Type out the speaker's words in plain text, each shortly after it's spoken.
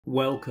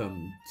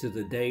Welcome to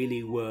the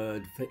Daily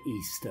Word for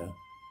Easter.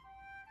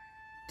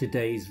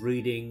 Today's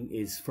reading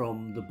is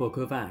from the book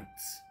of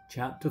Acts,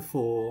 chapter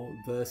 4,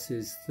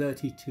 verses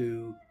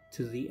 32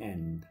 to the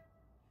end.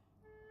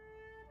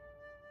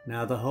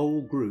 Now the whole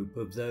group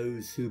of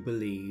those who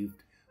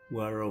believed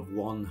were of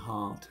one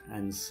heart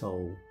and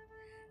soul,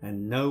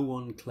 and no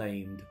one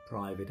claimed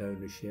private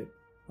ownership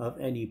of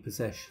any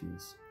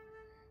possessions,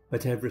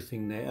 but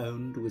everything they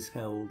owned was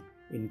held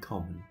in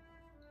common.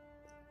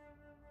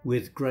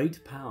 With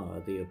great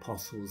power the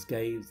apostles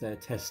gave their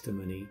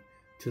testimony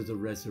to the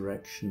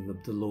resurrection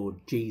of the Lord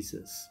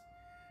Jesus,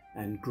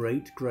 and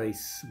great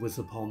grace was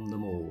upon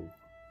them all.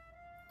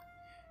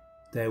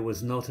 There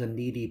was not a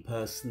needy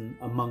person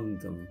among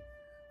them,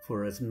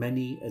 for as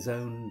many as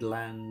owned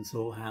lands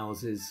or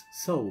houses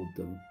sold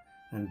them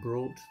and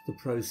brought the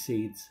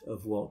proceeds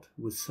of what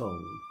was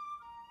sold.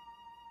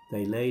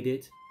 They laid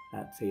it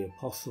at the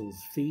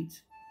apostles'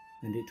 feet,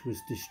 and it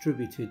was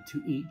distributed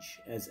to each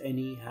as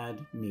any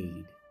had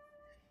need.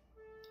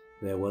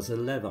 There was a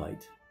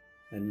Levite,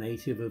 a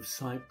native of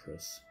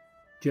Cyprus,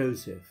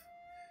 Joseph,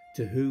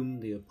 to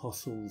whom the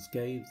apostles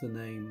gave the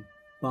name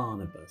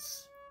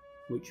Barnabas,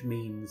 which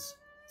means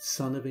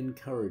son of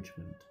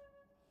encouragement.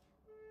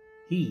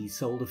 He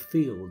sold a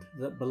field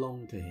that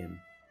belonged to him,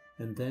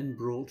 and then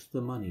brought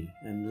the money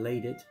and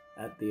laid it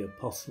at the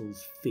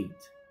apostles'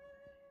 feet.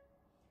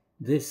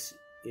 This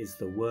is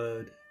the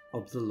word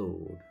of the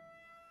Lord.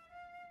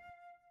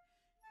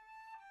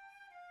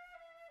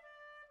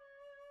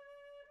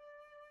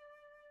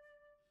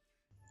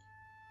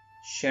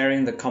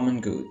 Sharing the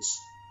common goods.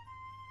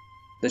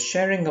 The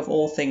sharing of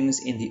all things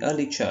in the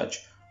early church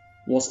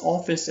was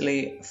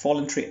obviously a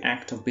voluntary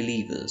act of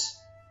believers.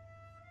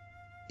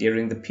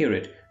 During the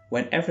period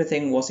when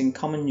everything was in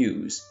common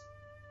use,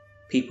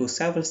 people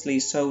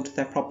selflessly sold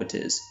their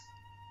properties,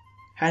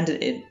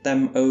 handed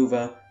them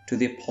over to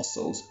the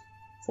apostles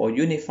for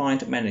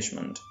unified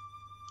management,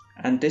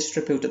 and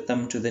distributed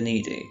them to the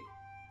needy.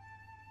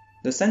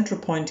 The central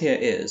point here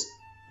is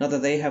not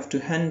that they have to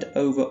hand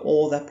over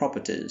all their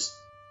properties,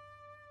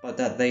 but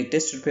that they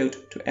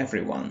distribute to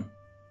everyone,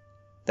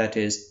 that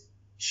is,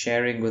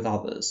 sharing with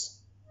others.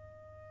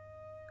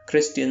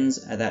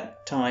 Christians at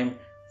that time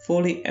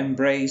fully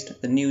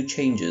embraced the new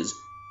changes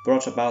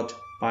brought about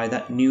by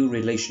that new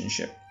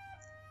relationship,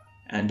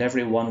 and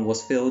everyone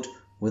was filled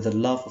with the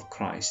love of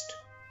Christ.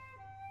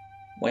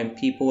 When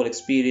people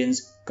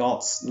experience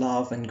God's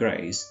love and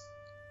grace,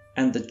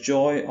 and the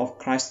joy of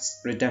Christ's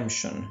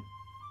redemption,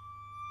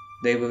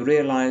 they will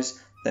realize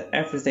that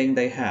everything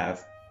they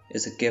have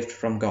is a gift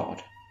from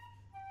God.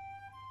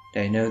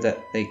 They know that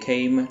they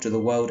came to the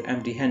world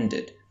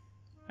empty-handed,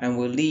 and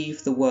will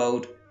leave the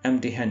world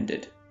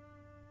empty-handed.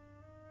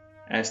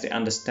 As they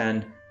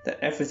understand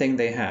that everything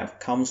they have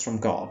comes from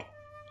God,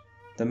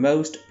 the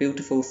most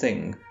beautiful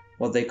thing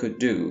what they could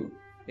do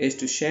is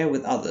to share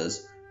with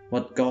others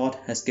what God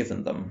has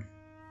given them.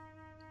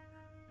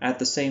 At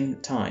the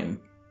same time,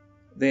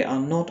 they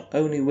are not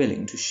only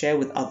willing to share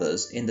with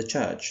others in the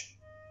church,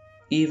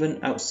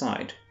 even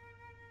outside,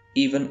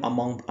 even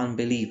among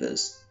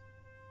unbelievers.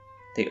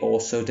 They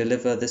also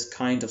deliver this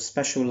kind of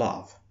special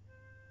love.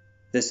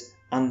 This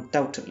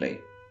undoubtedly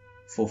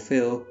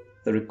fulfill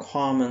the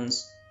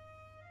requirements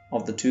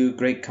of the two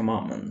great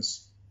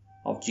commandments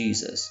of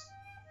Jesus,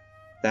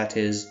 that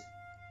is,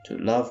 to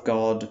love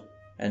God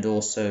and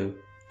also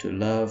to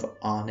love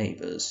our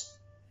neighbors.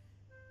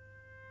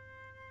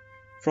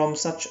 From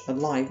such a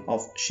life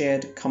of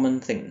shared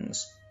common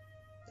things,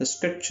 the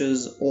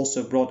scriptures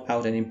also brought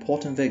out an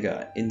important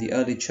figure in the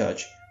early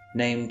church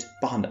named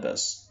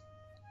Barnabas.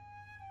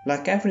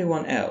 Like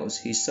everyone else,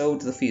 he sold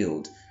the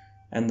field,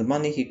 and the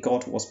money he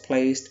got was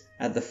placed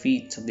at the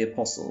feet of the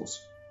apostles.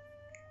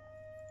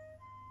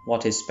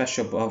 What is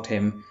special about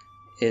him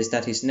is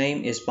that his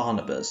name is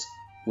Barnabas,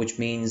 which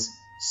means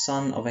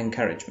son of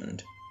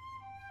encouragement.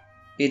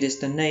 It is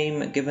the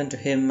name given to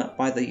him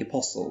by the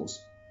apostles.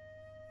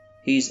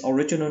 His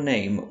original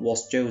name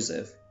was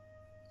Joseph.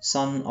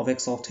 Son of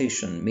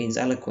exaltation means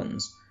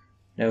eloquence,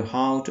 know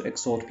how to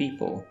exhort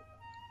people,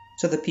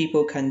 so that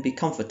people can be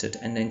comforted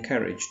and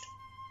encouraged.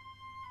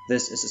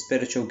 This is a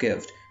spiritual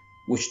gift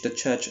which the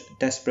church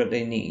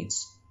desperately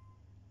needs.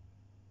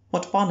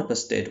 What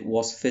Barnabas did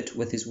was fit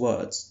with his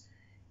words.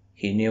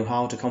 He knew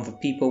how to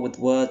comfort people with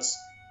words,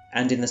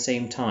 and in the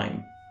same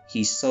time,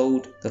 he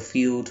sold the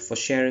field for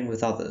sharing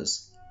with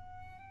others.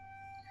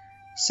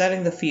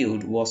 Selling the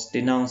field was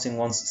denouncing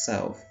one's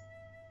self.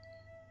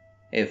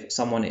 If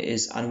someone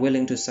is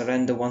unwilling to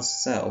surrender one's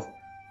self,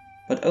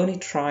 but only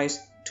tries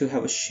to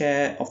have a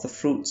share of the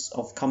fruits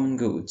of common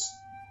goods,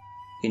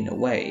 in a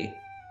way,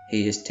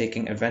 he is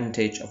taking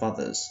advantage of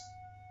others.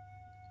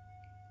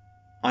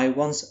 I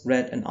once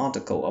read an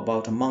article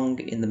about a monk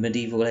in the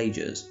medieval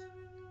ages,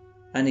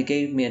 and it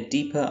gave me a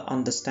deeper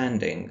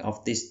understanding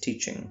of this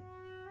teaching.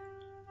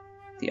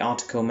 The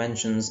article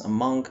mentions a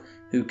monk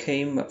who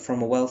came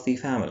from a wealthy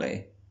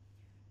family.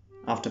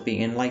 After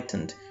being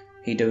enlightened,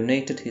 he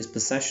donated his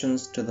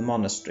possessions to the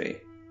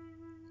monastery,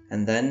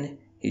 and then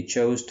he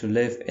chose to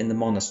live in the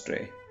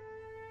monastery.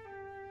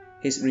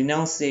 his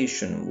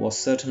renunciation was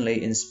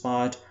certainly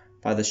inspired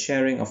by the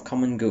sharing of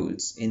common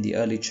goods in the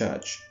early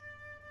church.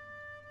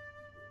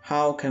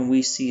 How can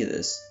we see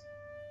this?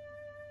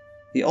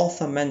 The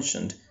author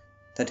mentioned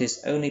that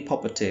his only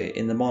property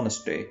in the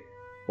monastery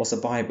was a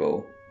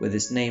Bible with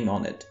his name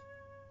on it,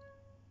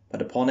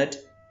 but upon it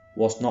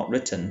was not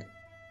written,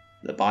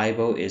 "The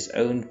Bible is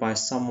owned by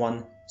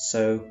someone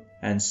so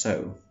and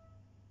so,"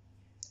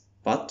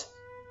 but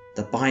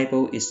 "The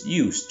Bible is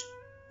used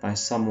by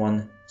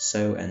someone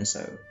so and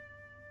so."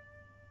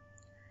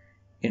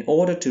 In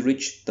order to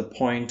reach the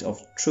point of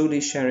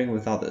truly sharing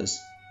with others,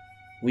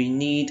 we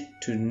need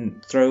to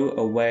throw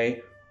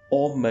away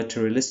all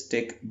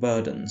materialistic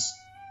burdens,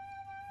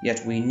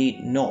 yet we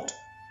need not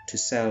to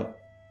sell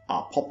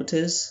our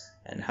properties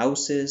and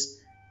houses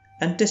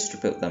and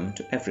distribute them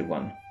to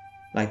everyone,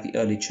 like the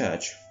early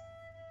church.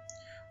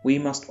 We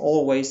must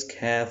always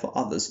care for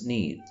others'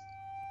 needs.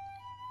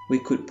 We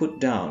could put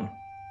down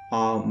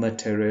our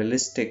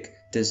materialistic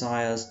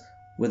desires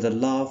with a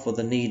love for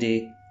the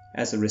needy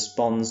as a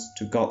response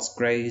to God's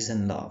grace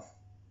and love.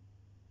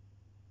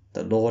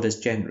 The Lord is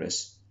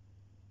generous,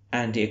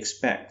 and He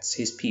expects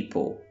His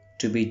people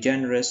to be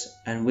generous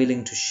and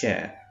willing to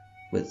share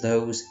with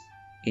those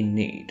in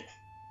need.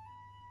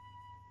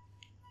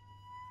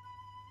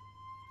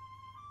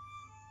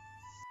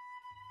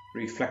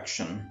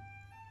 Reflection.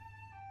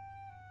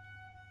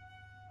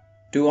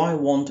 Do I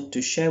want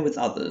to share with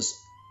others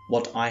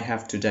what I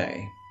have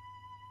today?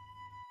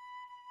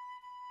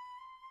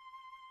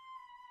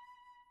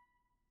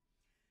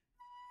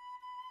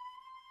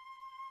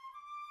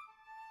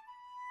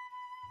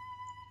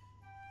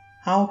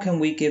 How can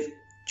we give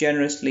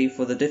generously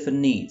for the different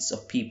needs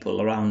of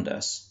people around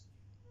us?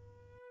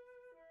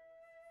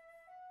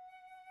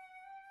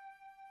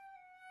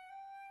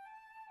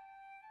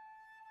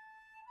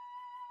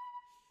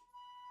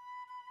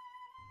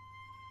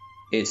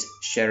 Is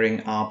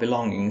sharing our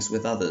belongings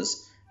with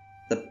others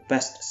the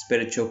best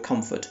spiritual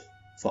comfort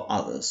for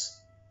others?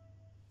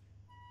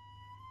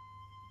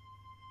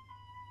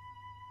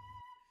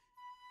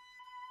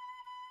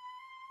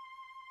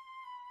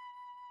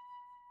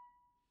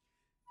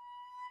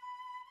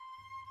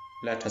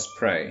 Let us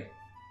pray.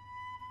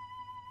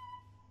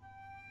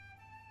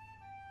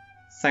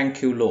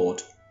 Thank you,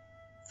 Lord,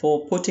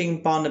 for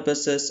putting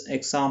Barnabas's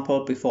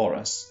example before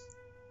us.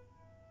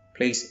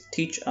 Please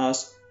teach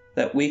us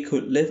that we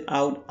could live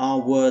out our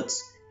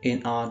words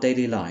in our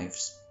daily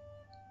lives.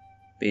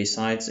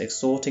 Besides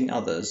exhorting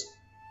others,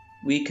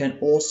 we can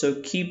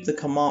also keep the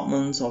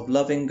commandments of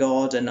loving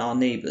God and our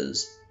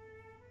neighbors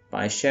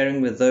by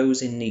sharing with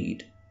those in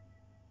need,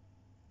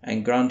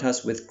 and grant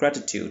us with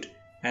gratitude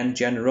and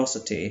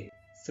generosity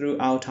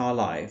throughout our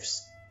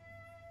lives.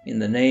 In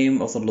the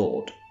name of the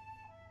Lord.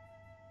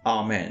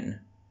 Amen.